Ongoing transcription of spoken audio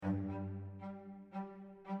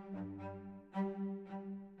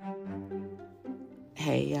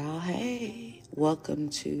Hey y'all, hey. Welcome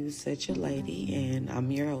to Such a Lady, and I'm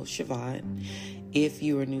your host, Siobhan. If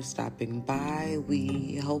you are new stopping by,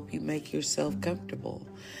 we hope you make yourself comfortable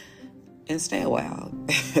and stay a while.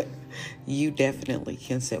 You definitely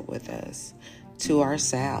can sit with us. To our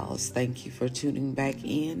Sals, thank you for tuning back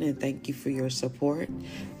in and thank you for your support.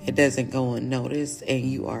 It doesn't go unnoticed and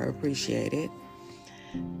you are appreciated.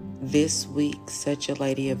 This week, Such a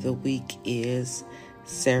Lady of the Week is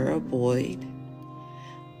Sarah Boyd.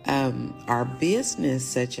 Our business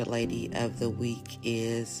Such a Lady of the Week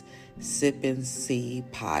is Sip and See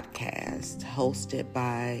podcast, hosted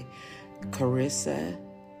by Carissa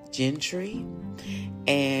Gentry.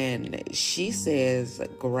 And she says,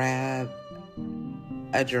 grab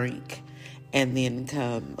a drink and then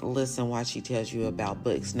come listen while she tells you about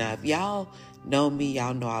books. Now, if y'all know me,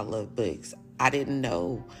 y'all know I love books. I didn't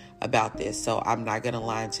know about this, so I'm not going to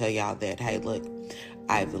lie and tell y'all that, hey, look,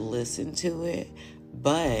 I've listened to it.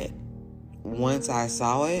 But once I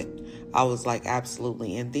saw it, I was like,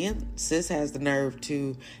 absolutely. And then sis has the nerve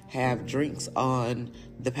to have drinks on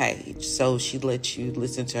the page. So she lets you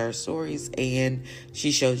listen to her stories and she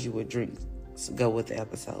shows you what drinks go with the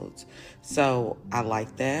episodes. So I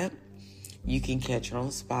like that. You can catch her on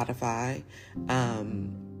Spotify.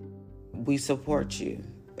 We support you.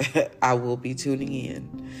 I will be tuning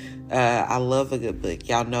in. I love a good book.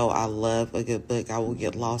 Y'all know I love a good book. I will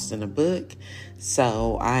get lost in a book.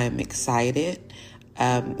 So I am excited.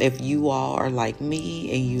 If you all are like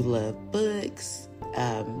me and you love books,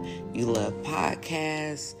 you love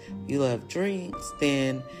podcasts, you love drinks,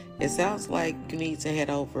 then it sounds like you need to head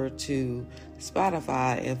over to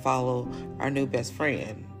Spotify and follow our new best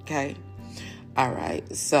friend. Okay? All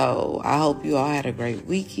right, so I hope you all had a great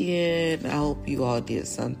weekend. I hope you all did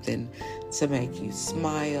something to make you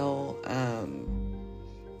smile.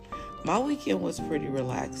 My weekend was pretty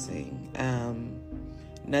relaxing.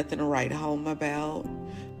 Nothing to write home about,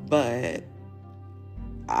 but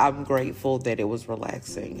I'm grateful that it was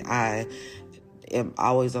relaxing. I am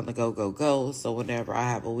always on the go. So whenever I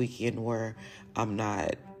have a weekend where I'm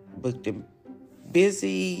not booked and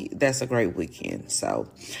busy, that's a great weekend. So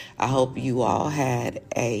I hope you all had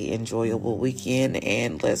a enjoyable weekend,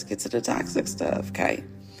 and let's get to the toxic stuff, okay?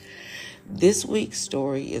 This week's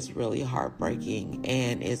story is really heartbreaking,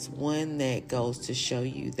 and it's one that goes to show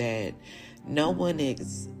you that no one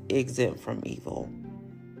is exempt from evil.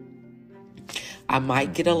 I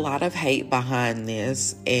might get a lot of hate behind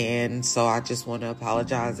this, and so I just want to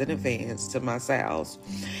apologize in advance to myself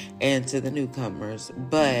and to the newcomers.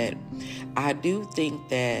 But I do think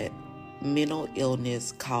that mental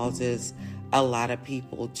illness causes a lot of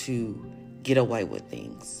people to get away with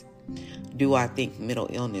things. Do I think mental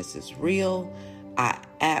illness is real? I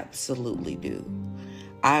absolutely do.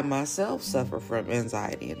 I myself suffer from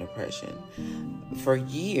anxiety and depression. For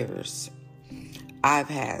years, I've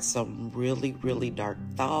had some really, really dark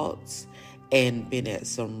thoughts and been at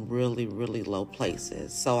some really, really low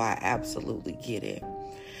places. So I absolutely get it.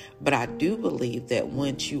 But I do believe that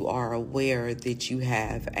once you are aware that you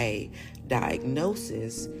have a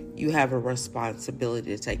diagnosis, you have a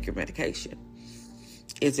responsibility to take your medication.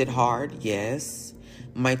 Is it hard? Yes.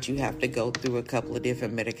 Might you have to go through a couple of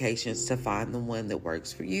different medications to find the one that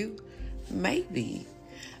works for you? Maybe.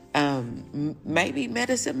 Maybe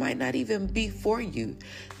medicine might not even be for you.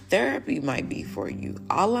 Therapy might be for you.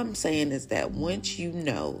 All I'm saying is that once you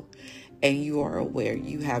know and you are aware,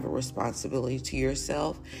 you have a responsibility to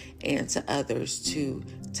yourself and to others to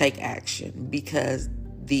take action, because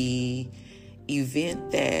the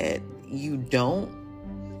event that you don't,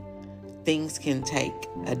 things can take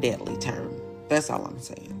a deadly turn. That's all I'm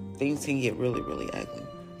saying. Things can get really, really ugly.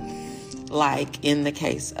 Like in the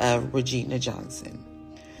case of Regina Johnson,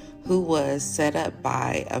 who was set up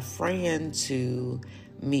by a friend to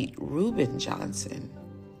meet Reuben Johnson.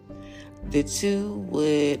 The two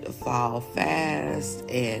would fall fast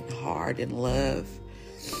and hard in love.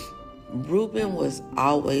 Reuben was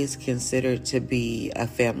always considered to be a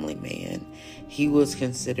family man. He was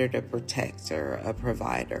considered a protector, a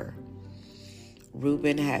provider.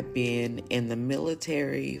 Reuben had been in the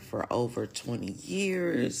military for over 20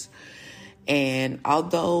 years. And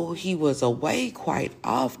although he was away quite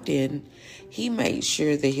often, he made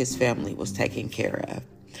sure that his family was taken care of.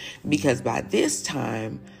 Because by this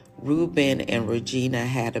time, Reuben and Regina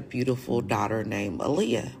had a beautiful daughter named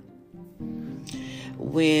Aaliyah.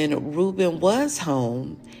 When Reuben was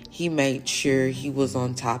home, he made sure he was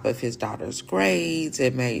on top of his daughter's grades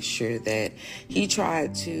and made sure that he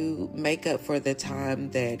tried to make up for the time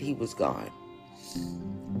that he was gone.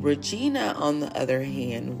 Regina, on the other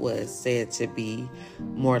hand, was said to be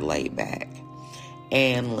more laid back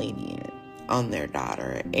and lenient. on their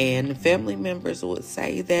daughter. And family members would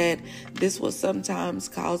say that this would sometimes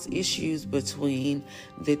cause issues between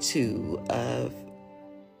the two of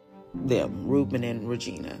them, Ruben and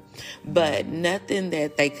Regina, but nothing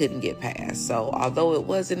that they couldn't get past. So although it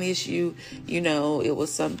was an issue, it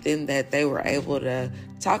was something that they were able to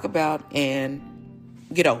talk about and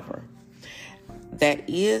get over. That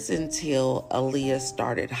is until Aaliyah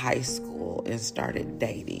started high school and started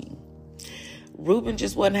dating. Ruben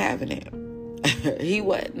just wasn't having it. He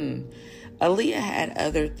wasn't. Aaliyah had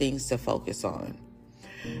other things to focus on.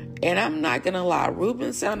 And I'm not going to lie,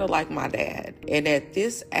 Ruben sounded like my dad. And at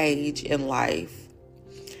this age in life,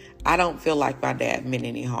 I don't feel like my dad meant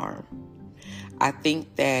any harm. I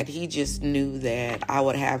think that he just knew that I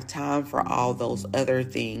would have time for all those other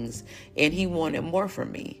things, and he wanted more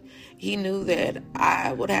from me. He knew that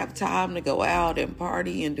I would have time to go out and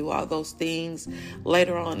party and do all those things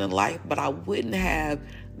later on in life, but I wouldn't have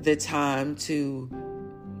the time to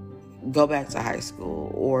go back to high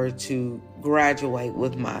school or to graduate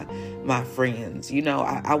with my friends.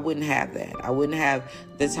 I wouldn't have that. I wouldn't have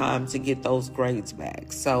the time to get those grades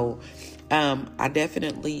back. So I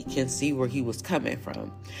definitely can see where he was coming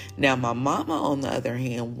from. Now, my mama, on the other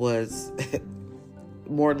hand, was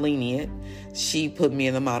more lenient. She put me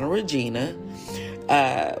in the mind of Regina.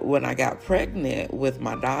 When I got pregnant with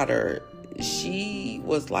my daughter, she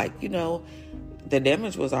was like, the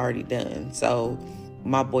damage was already done. So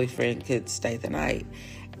my boyfriend could stay the night.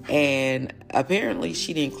 And apparently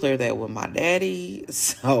she didn't clear that with my daddy.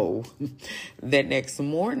 So the next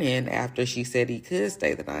morning, after she said he could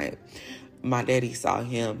stay the night, my daddy saw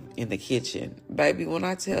him in the kitchen. Baby, when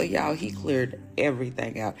I tell y'all, he cleared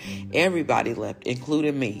everything out. Everybody left,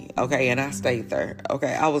 including me. Okay, and I stayed there.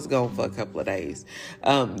 Okay, I was gone for a couple of days.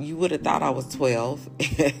 You would have thought I was 12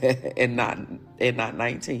 and not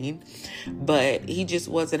 19, but he just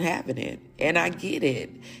wasn't having it. And I get it.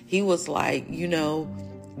 He was like,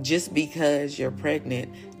 just because you're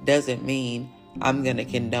pregnant doesn't mean I'm going to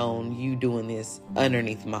condone you doing this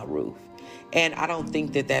underneath my roof. And I don't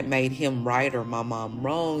think that made him right or my mom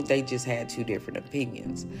wrong. They just had two different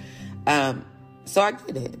opinions. So I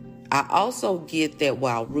get it. I also get that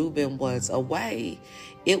while Ruben was away,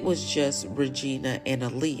 it was just Regina and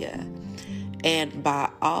Aaliyah. And by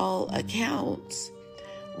all accounts,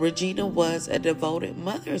 Regina was a devoted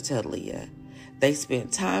mother to Aaliyah. They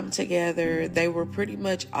spent time together. They were pretty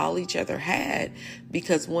much all each other had,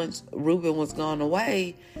 because once Ruben was gone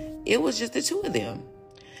away, it was just the two of them.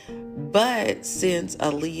 But since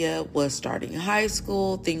Aaliyah was starting high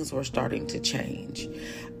school, things were starting to change.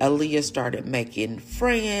 Aaliyah started making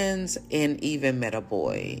friends and even met a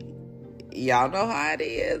boy. Y'all know how it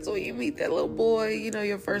is when you meet that little boy,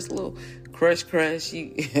 your first little crush.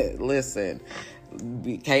 Listen,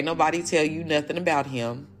 can't nobody tell you nothing about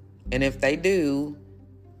him. And if they do,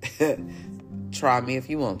 try me if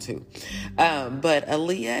you want to. But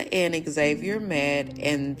Aaliyah and Xavier met,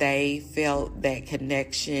 and they felt that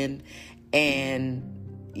connection, and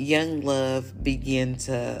young love began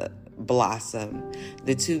to blossom.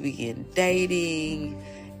 The two began dating,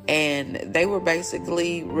 and they were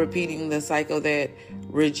basically repeating the cycle that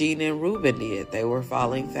Regina and Ruben did. They were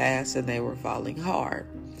falling fast and they were falling hard.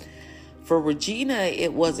 For Regina,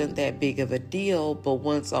 it wasn't that big of a deal, but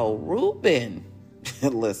once Ruben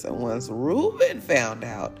found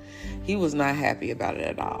out, he was not happy about it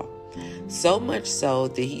at all. So much so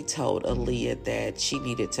that he told Aaliyah that she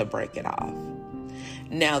needed to break it off.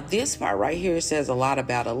 Now, this part right here says a lot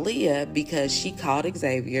about Aaliyah, because she called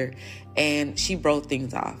Xavier and she broke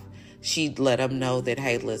things off. She let him know that,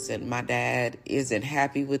 hey, listen, my dad isn't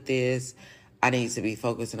happy with this. I need to be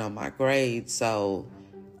focusing on my grades, so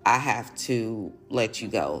I have to let you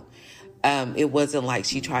go. It wasn't like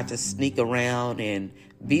she tried to sneak around and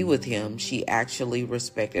be with him. She actually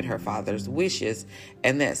respected her father's wishes,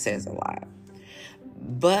 and that says a lot.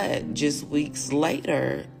 But just weeks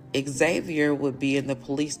later, Xavier would be in the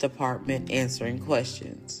police department answering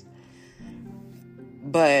questions.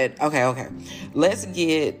 But, okay. Let's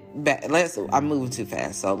get back. I'm moving too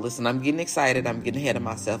fast. So, listen, I'm getting excited. I'm getting ahead of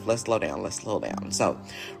myself. Let's slow down. So,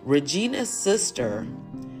 Regina's sister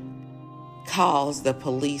calls the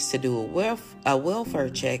police to do a welfare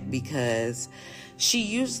check, because she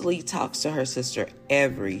usually talks to her sister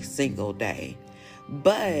every single day.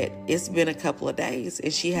 But it's been a couple of days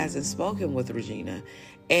and she hasn't spoken with Regina.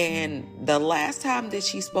 And the last time that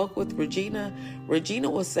she spoke with Regina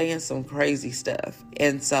was saying some crazy stuff.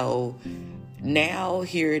 And so now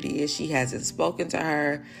here it is. She hasn't spoken to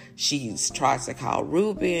her. She's tried to call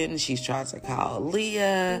Ruben. She's tried to call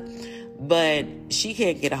Leah, but she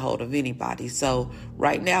can't get a hold of anybody. So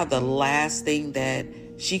right now, the last thing that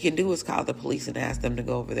she can do is call the police and ask them to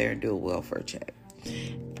go over there and do a welfare check.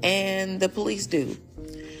 And the police do.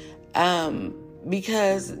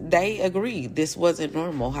 Because they agree this wasn't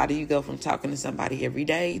normal. How do you go from talking to somebody every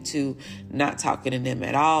day to not talking to them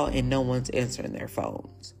at all and no one's answering their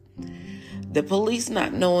phones? The police,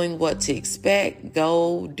 not knowing what to expect,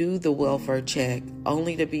 go do the welfare check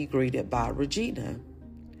only to be greeted by Regina.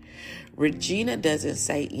 Regina doesn't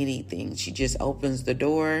say anything. She just opens the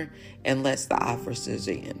door and lets the officers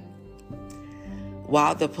in.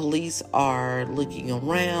 While the police are looking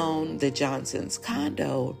around the Johnsons'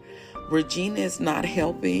 condo, Regina is not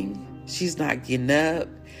helping. She's not getting up.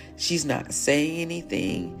 She's not saying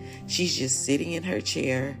anything. She's just sitting in her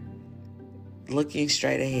chair, looking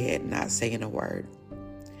straight ahead, not saying a word.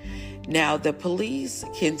 Now, the police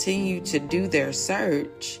continue to do their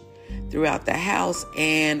search throughout the house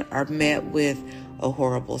and are met with a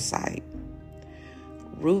horrible sight.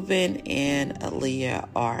 Ruben and Aaliyah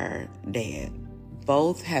are dead.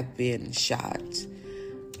 Both have been shot.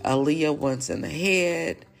 Aaliyah once in the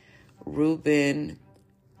head, Ruben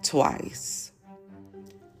twice.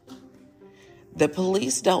 The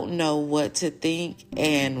police don't know what to think,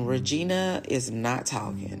 and Regina is not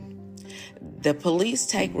talking. The police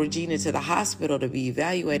take Regina to the hospital to be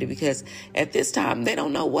evaluated because at this time they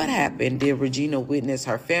don't know what happened. Did Regina witness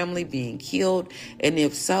her family being killed? And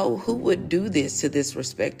if so, who would do this to this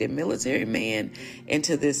respected military man and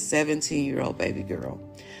to this 17-year-old baby girl?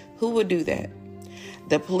 Who would do that?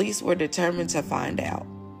 The police were determined to find out.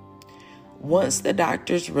 Once the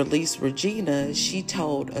doctors released Regina, she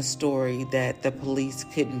told a story that the police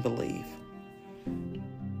couldn't believe.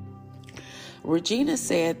 Regina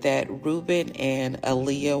said that Ruben and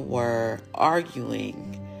Aaliyah were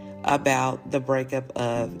arguing about the breakup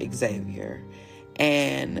of Xavier,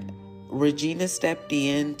 and Regina stepped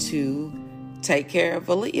in to take care of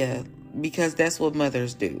Aaliyah because that's what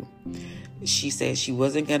mothers do. She said she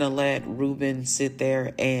wasn't going to let Ruben sit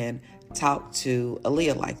there and talk to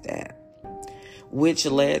Aaliyah like that, which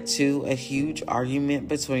led to a huge argument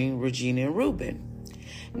between Regina and Ruben.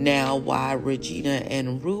 Now, while Regina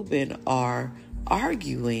and Ruben are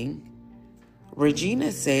arguing,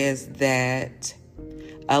 Regina says that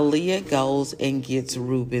Aaliyah goes and gets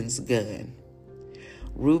Ruben's gun.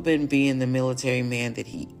 Ruben, being the military man that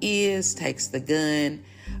he is, takes the gun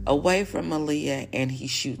away from Aaliyah and he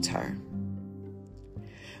shoots her.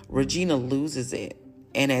 Regina loses it,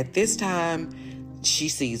 and at this time, she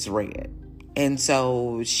sees red. And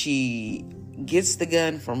so she gets the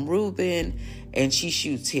gun from Ruben and she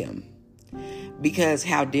shoots him. Because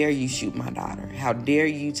how dare you shoot my daughter? How dare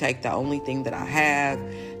you take the only thing that I have,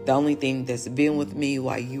 the only thing that's been with me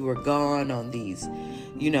while you were gone on these,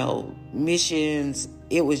 missions.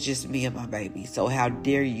 It was just me and my baby. So how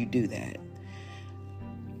dare you do that?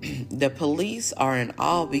 The police are in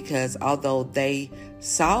awe because although they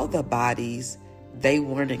saw the bodies, they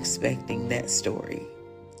weren't expecting that story.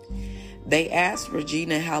 They asked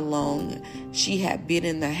Regina how long she had been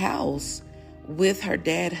in the house with her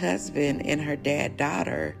dad husband and her dad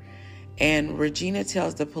daughter. And Regina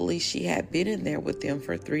tells the police she had been in there with them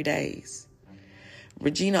for 3 days.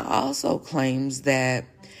 Regina also claims that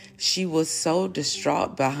she was so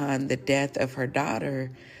distraught behind the death of her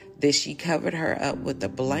daughter that she covered her up with a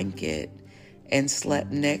blanket and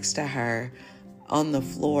slept next to her on the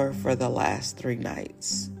floor for the last 3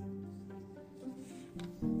 nights.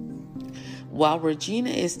 While Regina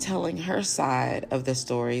is telling her side of the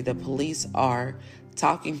story, the police are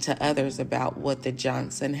talking to others about what the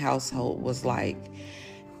Johnson household was like.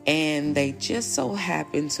 And they just so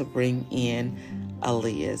happen to bring in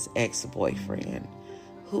Aaliyah's ex-boyfriend,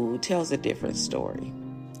 who tells a different story.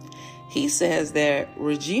 He says that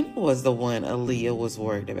Regina was the one Aaliyah was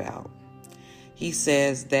worried about. He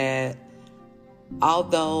says that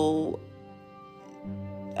although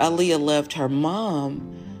Aaliyah left her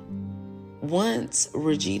mom, once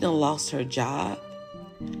Regina lost her job,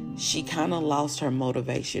 she kind of lost her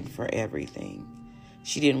motivation for everything.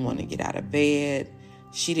 She didn't want to get out of bed.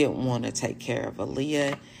 She didn't want to take care of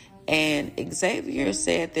Aaliyah. And Xavier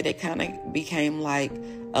said that it kind of became like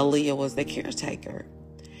Aaliyah was the caretaker.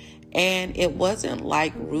 And it wasn't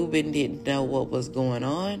like Ruben didn't know what was going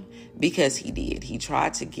on, because he did. He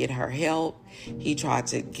tried to get her help. He tried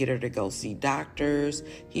to get her to go see doctors.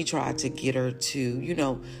 He tried to get her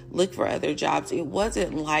to, look for other jobs. It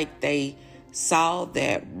wasn't like they saw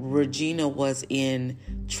that Regina was in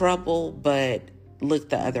trouble but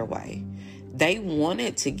looked the other way. They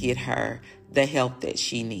wanted to get her the help that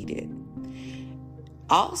she needed.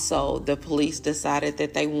 Also, the police decided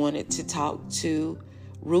that they wanted to talk to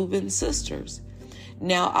Ruben's sisters.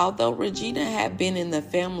 Now, although Regina had been in the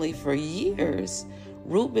family for years,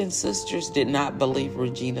 Reuben's sisters did not believe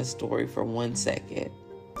Regina's story for 1 second.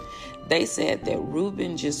 They said that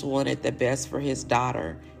Reuben just wanted the best for his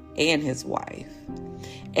daughter and his wife.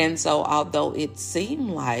 And so although it seemed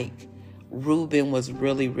like Reuben was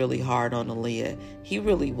really, really hard on Aaliyah, he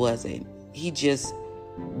really wasn't. He just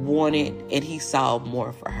wanted and he saw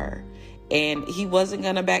more for her. And he wasn't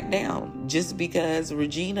going to back down just because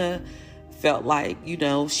Regina felt like,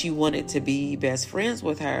 she wanted to be best friends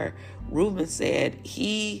with her. Reuben said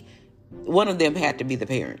one of them had to be the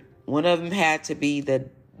parent. One of them had to be the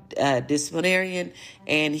disciplinarian,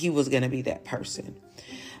 and he was going to be that person.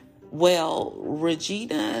 Well,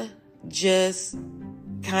 Regina just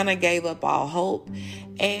kind of gave up all hope,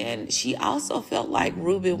 and she also felt like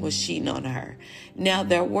Reuben was cheating on her. Now,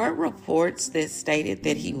 there were reports that stated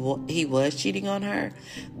that he was cheating on her,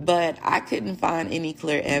 but I couldn't find any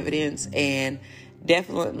clear evidence, and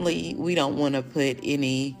definitely we don't want to put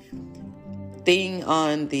any thing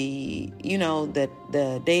on the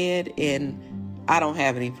dead, and I don't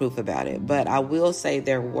have any proof about it. But I will say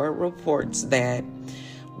there were reports that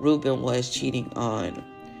Reuben was cheating on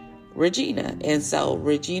Regina. And so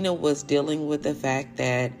Regina was dealing with the fact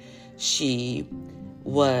that she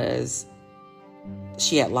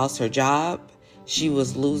had lost her job. She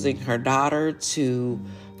was losing her daughter to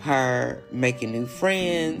her making new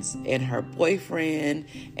friends and her boyfriend.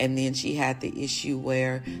 And then she had the issue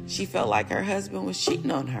where she felt like her husband was cheating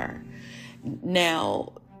on her.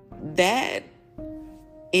 Now, that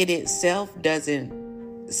in itself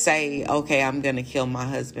doesn't say, okay, I'm going to kill my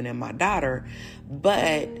husband and my daughter,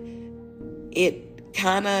 but it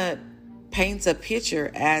kind of paints a picture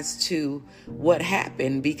as to what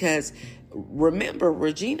happened, because remember,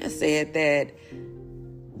 Regina said that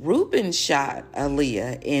Reuben shot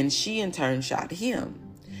Aaliyah and she in turn shot him.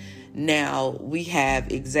 Now we have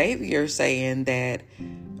Xavier saying that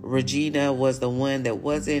Regina was the one that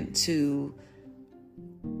wasn't too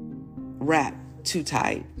wrapped too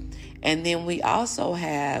tight. And then we also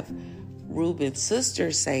have Reuben's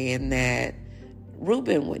sister saying that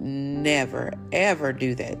Reuben would never, ever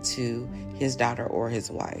do that to his daughter or his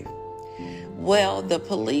wife. Well, the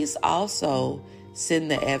police also send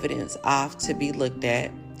the evidence off to be looked at.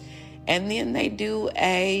 And then they do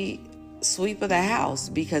a sweep of the house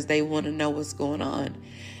because they want to know what's going on.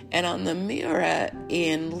 And on the mirror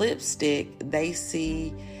in lipstick, they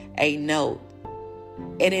see a note.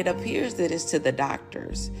 And it appears that it's to the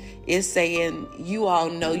doctors. It's saying, you all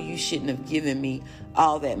know you shouldn't have given me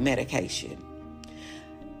all that medication.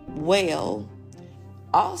 Well,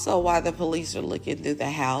 also while the police are looking through the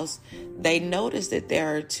house, they notice that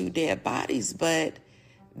there are 2 dead bodies, but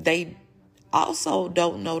they also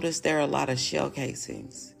don't notice there are a lot of shell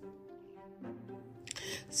casings.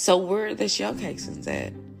 So where are the shell casings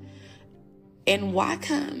at? And why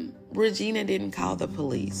come Regina didn't call the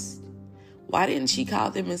police? Why didn't she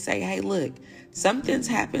call them and say, hey, look, something's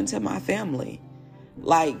happened to my family?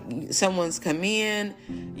 Like someone's come in,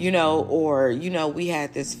 or, we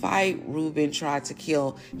had this fight. Reuben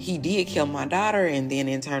he did kill my daughter, and then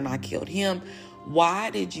in turn I killed him. Why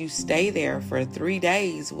did you stay there for 3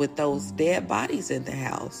 days with those dead bodies in the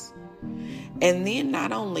house? And then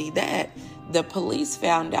not only that, the police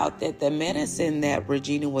found out that the medicine that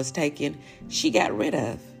Regina was taking, she got rid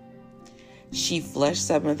of. She flushed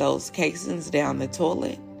some of those casings down the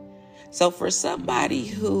toilet. So for somebody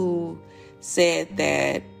who said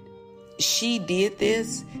that she did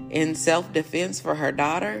this in self-defense for her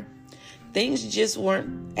daughter, things just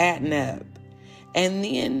weren't adding up. And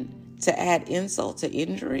then to add insult to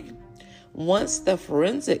injury, once the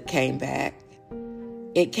forensic came back,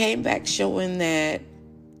 it came back showing that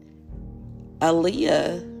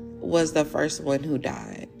Aaliyah was the first one who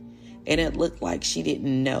died. And it looked like she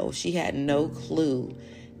didn't know. She had no clue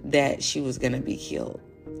that she was going to be killed.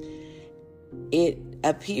 It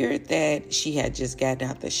appeared that she had just gotten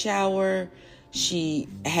out the shower. She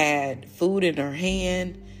had food in her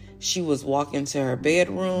hand. She was walking to her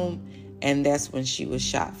bedroom, and that's when she was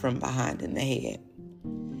shot from behind in the head.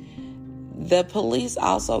 The police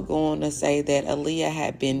also go on to say that Aaliyah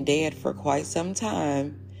had been dead for quite some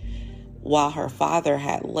time while her father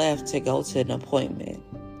had left to go to an appointment.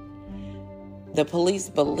 The police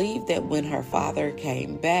believe that when her father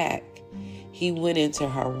came back, he went into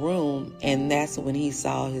her room, and that's when he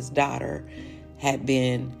saw his daughter had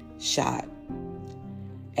been shot.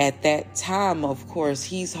 At that time, of course,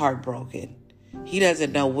 he's heartbroken. He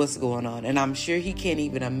doesn't know what's going on. And I'm sure he can't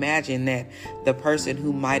even imagine that the person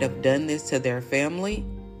who might have done this to their family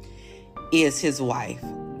is his wife,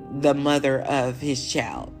 the mother of his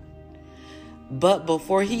child. But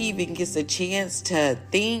before he even gets a chance to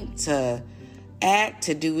think, to act,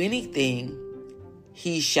 to do anything,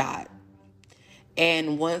 he's shot.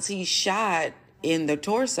 And once he's shot in the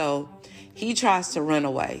torso, he tries to run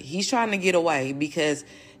away. He's trying to get away because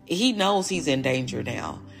he knows he's in danger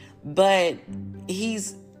now. But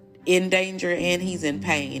he's in danger and he's in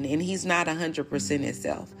pain and he's not 100%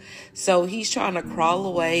 himself. So he's trying to crawl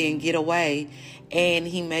away and get away, and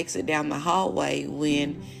he makes it down the hallway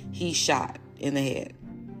when he's shot in the head.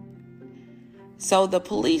 So the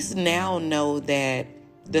police now know that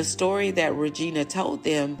the story that Regina told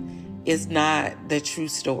them is not the true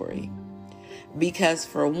story. Because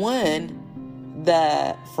for one,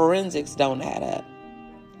 the forensics don't add up.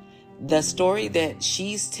 The story that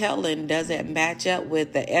she's telling doesn't match up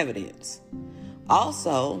with the evidence.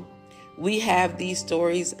 Also, we have these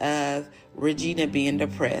stories of Regina being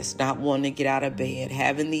depressed, not wanting to get out of bed,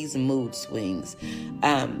 having these mood swings,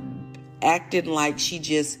 acting like she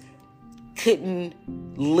just couldn't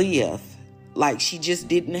live, like she just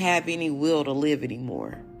didn't have any will to live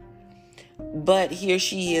anymore. But here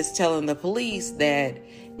she is telling the police that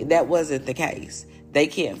that wasn't the case. They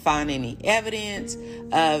can't find any evidence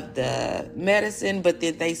of the medicine, but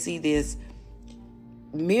then they see this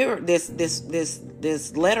mirror,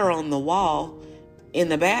 this letter on the wall in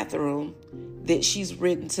the bathroom that she's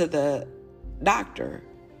written to the doctor.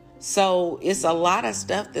 So it's a lot of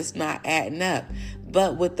stuff that's not adding up.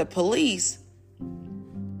 But with the police,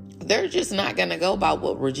 they're just not going to go by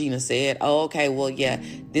what Regina said. Oh, okay, well, yeah,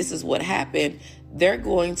 this is what happened. They're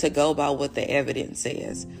going to go by what the evidence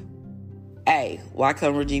says. A, why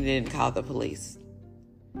come Regina didn't call the police?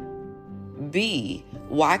 B,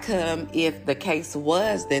 why come if the case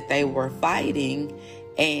was that they were fighting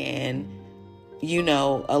and, you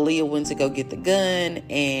know, Aaliyah went to go get the gun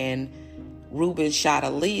and Ruben shot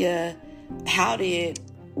Aaliyah, how did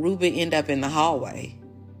Ruben end up in the hallway?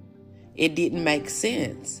 It didn't make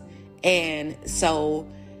sense. And so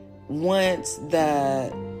once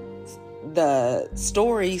the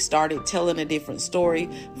story started telling a different story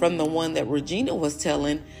from the one that Regina was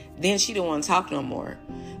telling, then she didn't want to talk no more.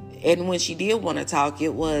 And when she did want to talk,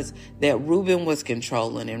 it was that Ruben was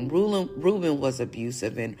controlling and Ruben was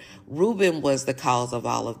abusive and Ruben was the cause of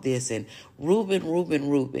all of this. And Ruben.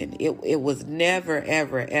 It was never,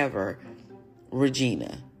 ever, ever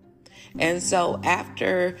Regina. And so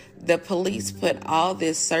after the police put all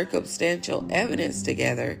this circumstantial evidence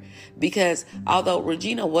together, because although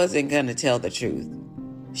Regina wasn't going to tell the truth,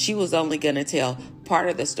 she was only going to tell part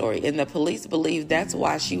of the story. And the police believe that's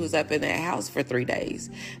why she was up in that house for 3 days,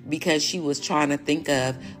 because she was trying to think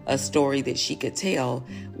of a story that she could tell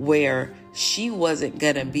where she wasn't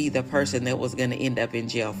going to be the person that was going to end up in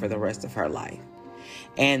jail for the rest of her life.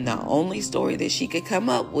 And the only story that she could come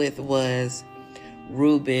up with was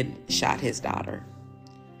Ruben shot his daughter.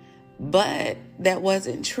 But that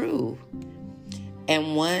wasn't true.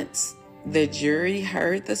 And once the jury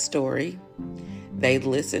heard the story, they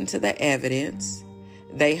listened to the evidence,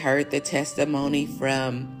 they heard the testimony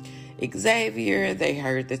from Xavier, they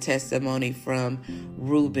heard the testimony from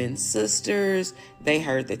Ruben's sisters, they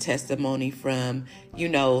heard the testimony from,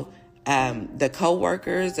 the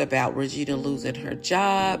co-workers about Regina losing her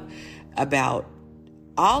job, about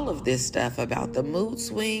all of this stuff, about the mood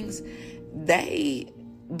swings. They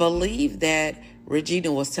believed that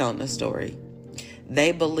Regina was telling the story.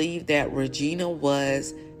 They believed that Regina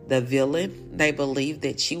was the villain. They believed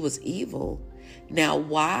that she was evil. Now,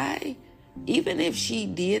 why? Even if she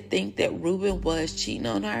did think that Ruben was cheating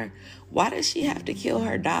on her, why does she have to kill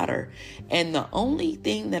her daughter? And the only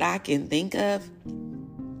thing that I can think of,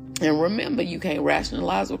 and remember, you can't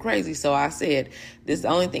rationalize with crazy. So I said, the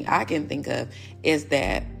only thing I can think of is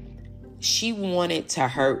that she wanted to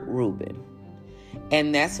hurt Ruben.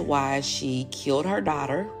 And that's why she killed her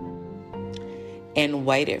daughter and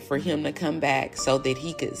waited for him to come back so that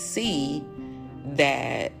he could see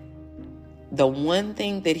that the one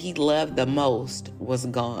thing that he loved the most was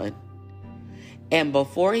gone. And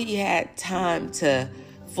before he had time to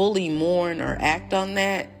fully mourn or act on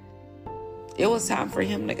that, it was time for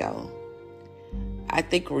him to go. I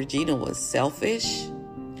think Regina was selfish.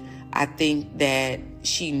 I think that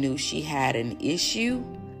she knew she had an issue.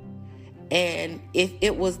 And if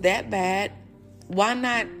it was that bad, why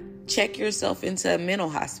not check yourself into a mental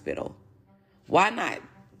hospital? Why not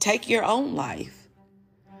take your own life?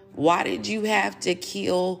 Why did you have to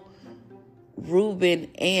kill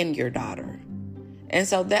Ruben and your daughter? And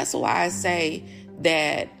so that's why I say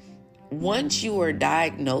that once you are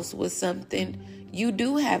diagnosed with something, you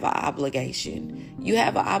do have an obligation. You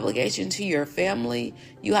have an obligation to your family.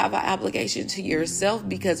 You have an obligation to yourself,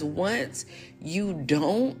 because once you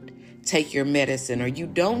don't take your medicine or you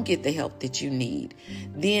don't get the help that you need,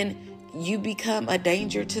 then you become a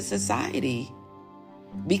danger to society.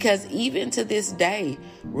 Because even to this day,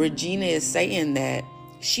 Regina is saying that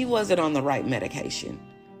she wasn't on the right medication,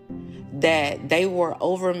 that they were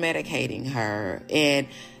over medicating her,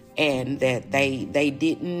 and that they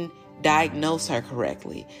didn't diagnose her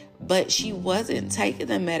correctly. But she wasn't taking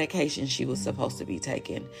the medication she was supposed to be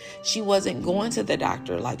taking. She wasn't going to the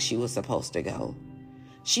doctor like she was supposed to go.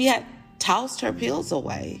 She had tossed her pills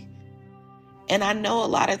away. And I know a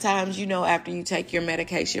lot of times, after you take your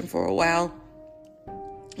medication for a while,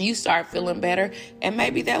 you start feeling better. And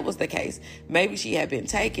maybe that was the case. Maybe she had been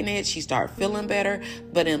taking it. She started feeling better.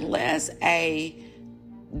 But unless a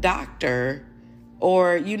doctor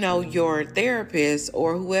or, your therapist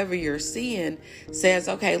or whoever you're seeing says,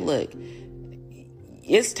 okay, look,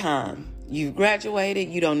 it's time. You've graduated.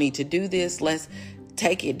 You don't need to do this. Let's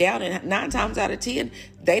take it down. And 9 times out of 10,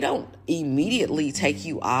 they don't immediately take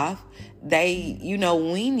you off. They,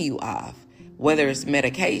 wean you off. Whether it's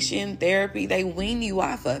medication, therapy, they wean you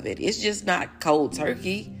off of it. It's just not cold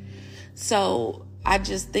turkey. So I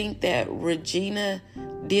just think that Regina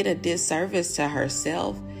did a disservice to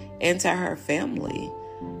herself and to her family.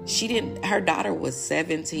 Her daughter was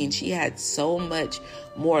 17. She had so much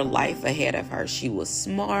more life ahead of her. She was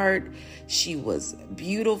smart. She was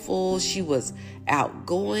beautiful. She was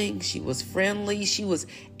outgoing. She was friendly. She was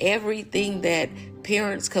everything that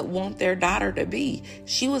parents could want their daughter to be.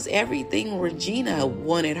 She was everything Regina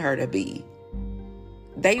wanted her to be.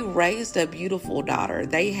 They raised a beautiful daughter.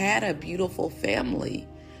 They had a beautiful family.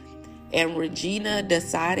 And Regina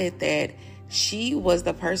decided that she was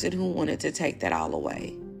the person who wanted to take that all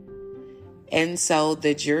away. And so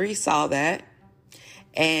the jury saw that,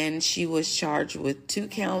 and she was charged with 2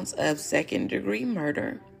 counts of second-degree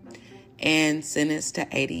murder and sentenced to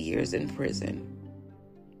 80 years in prison.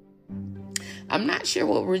 I'm not sure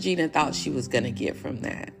what Regina thought she was going to get from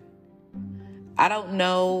that. I don't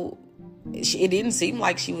know. It didn't seem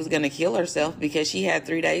like she was going to kill herself because she had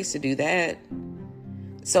 3 days to do that.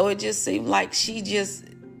 So it just seemed like she just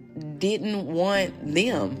didn't want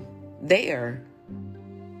them there.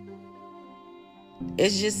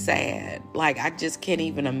 It's just sad. Like, I just can't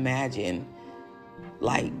even imagine.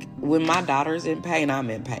 Like, when my daughter's in pain,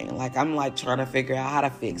 I'm in pain. Like, I'm like trying to figure out how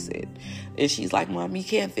to fix it. And she's like, Mom, you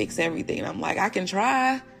can't fix everything. I'm like, I can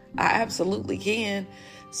try. I absolutely can.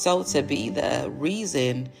 So to be the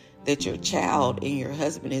reason that your child and your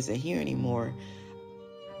husband isn't here anymore,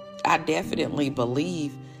 I definitely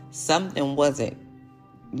believe something wasn't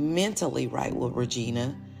mentally right with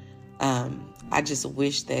Regina. I just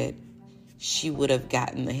wish that she would have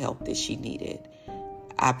gotten the help that she needed.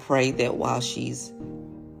 I pray that while she's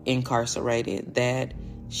incarcerated, that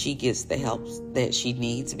she gets the help that she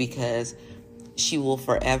needs, because she will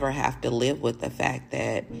forever have to live with the fact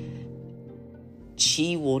that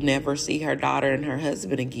she will never see her daughter and her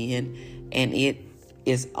husband again, and it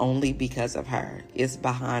is only because of her. It's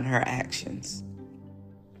behind her actions.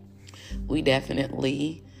 We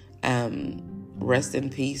definitely rest in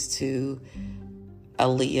peace to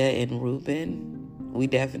Aaliyah and Ruben. We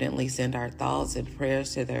definitely send our thoughts and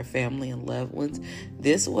prayers to their family and loved ones.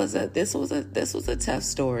 This was a tough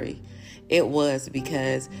story. It was,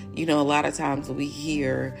 because a lot of times we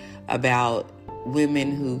hear about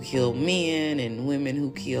women who kill men and women who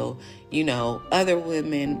kill other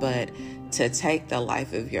women, but to take the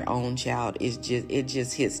life of your own child it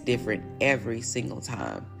just hits different every single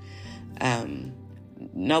time.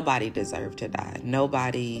 Nobody deserved to die.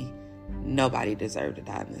 Nobody deserved to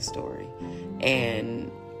die in this story.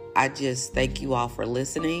 And I just thank you all for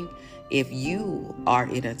listening. If you are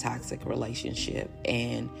in a toxic relationship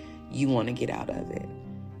and you want to get out of it,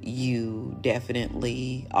 you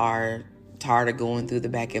definitely are tired of going through the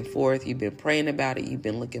back and forth. You've been praying about it. You've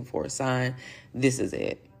been looking for a sign. This is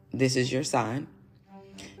it. This is your sign.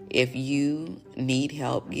 If you need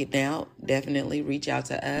help getting out, definitely reach out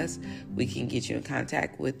to us. We can get you in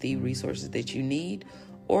contact with the resources that you need,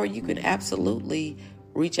 or you can absolutely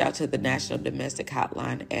reach out to the National Domestic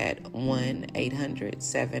Hotline at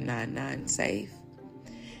 1-800-799-SAFE.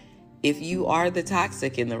 If you are the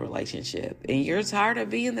toxic in the relationship and you're tired of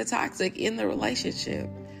being the toxic in the relationship,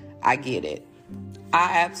 I get it.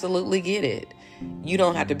 I absolutely get it. You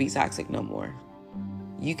don't have to be toxic no more.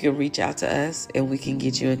 You can reach out to us and we can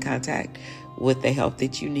get you in contact with the help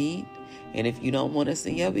that you need. And if you don't want us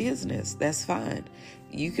in your business, that's fine.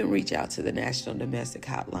 You can reach out to the National Domestic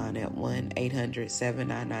Hotline at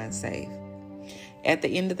 1-800-799-SAFE. At the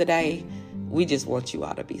end of the day, we just want you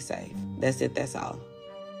all to be safe. That's it. That's all.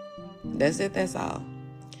 That's it. That's all.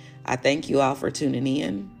 I thank you all for tuning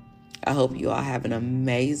in. I hope you all have an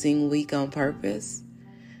amazing week on purpose.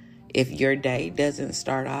 If your day doesn't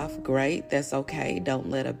start off great, that's okay. Don't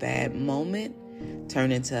let a bad moment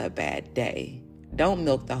turn into a bad day. Don't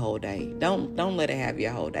milk the whole day. Don't let it have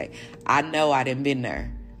your whole day. I know I done been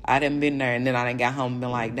there. And then I done got home and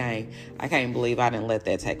been like, dang, I can't believe I didn't let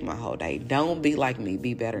that take my whole day. Don't be like me.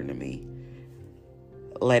 Be better than me.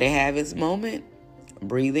 Let it have its moment.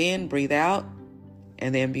 Breathe in, breathe out,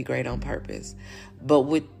 and then be great on purpose. But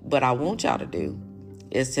what I want y'all to do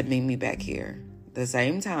is to meet me back here the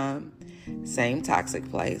same time, same toxic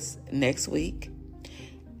place next week.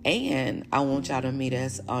 And I want y'all to meet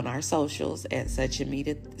us on our socials at Such a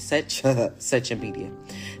Lady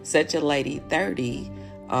 30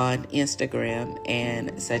 on Instagram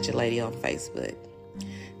and Such a Lady on Facebook.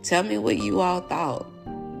 Tell me what you all thought.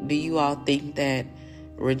 Do you all think that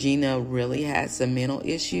Regina really had some mental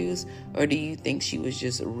issues, or do you think she was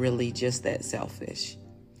just that selfish?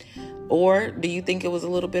 Or do you think it was a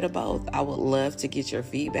little bit of both? I would love to get your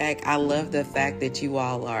feedback. I love the fact that you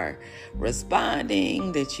all are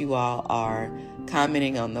responding, that you all are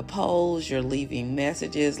commenting on the polls, you're leaving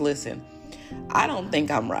messages. Listen, I don't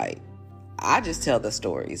think I'm right. I just tell the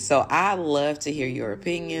stories. So I love to hear your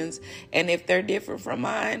opinions. And if they're different from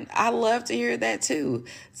mine, I love to hear that too.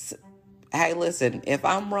 Hey, listen, if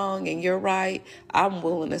I'm wrong and you're right, I'm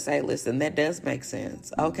willing to say, listen, that does make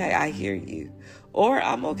sense. Okay, I hear you. Or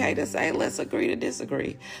I'm okay to say, let's agree to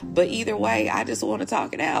disagree. But either way, I just want to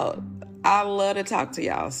talk it out. I love to talk to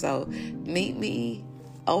y'all. So meet me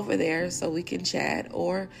over there so we can chat.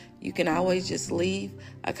 Or you can always just leave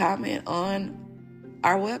a comment on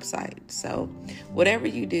our website. So whatever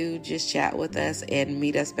you do, just chat with us and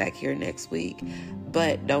meet us back here next week.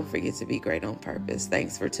 But don't forget to be great on purpose.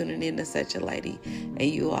 Thanks for tuning in to Such a Lady. And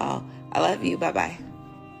you all, I love you. Bye-bye.